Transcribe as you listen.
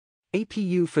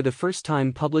APU for the first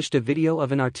time published a video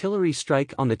of an artillery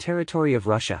strike on the territory of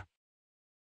Russia.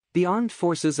 The armed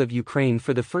forces of Ukraine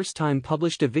for the first time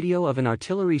published a video of an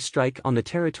artillery strike on the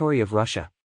territory of Russia.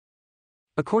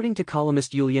 According to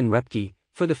columnist Yulian Repke,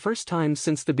 for the first time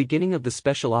since the beginning of the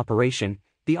special operation,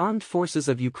 the armed forces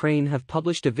of Ukraine have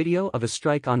published a video of a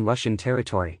strike on Russian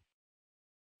territory.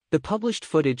 The published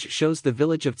footage shows the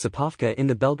village of Tsapovka in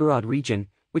the Belgorod region,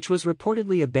 which was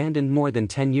reportedly abandoned more than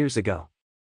 10 years ago.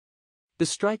 The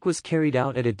strike was carried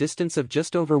out at a distance of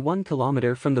just over 1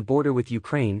 kilometer from the border with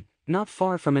Ukraine, not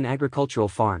far from an agricultural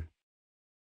farm.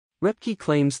 Repke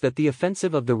claims that the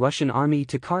offensive of the Russian army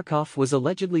to Kharkov was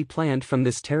allegedly planned from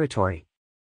this territory.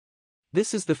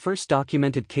 This is the first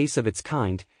documented case of its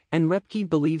kind, and Repke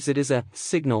believes it is a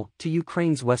signal to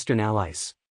Ukraine's Western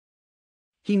allies.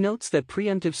 He notes that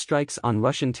preemptive strikes on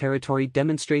Russian territory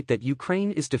demonstrate that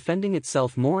Ukraine is defending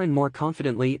itself more and more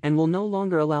confidently and will no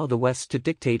longer allow the West to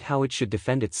dictate how it should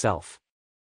defend itself.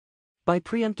 By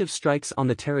preemptive strikes on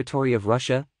the territory of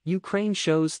Russia, Ukraine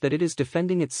shows that it is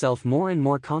defending itself more and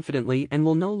more confidently and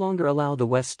will no longer allow the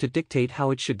West to dictate how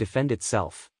it should defend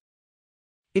itself.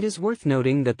 It is worth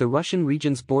noting that the Russian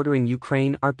regions bordering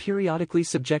Ukraine are periodically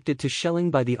subjected to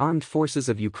shelling by the armed forces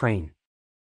of Ukraine.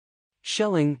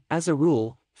 Shelling, as a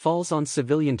rule, falls on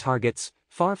civilian targets,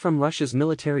 far from Russia's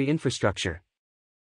military infrastructure.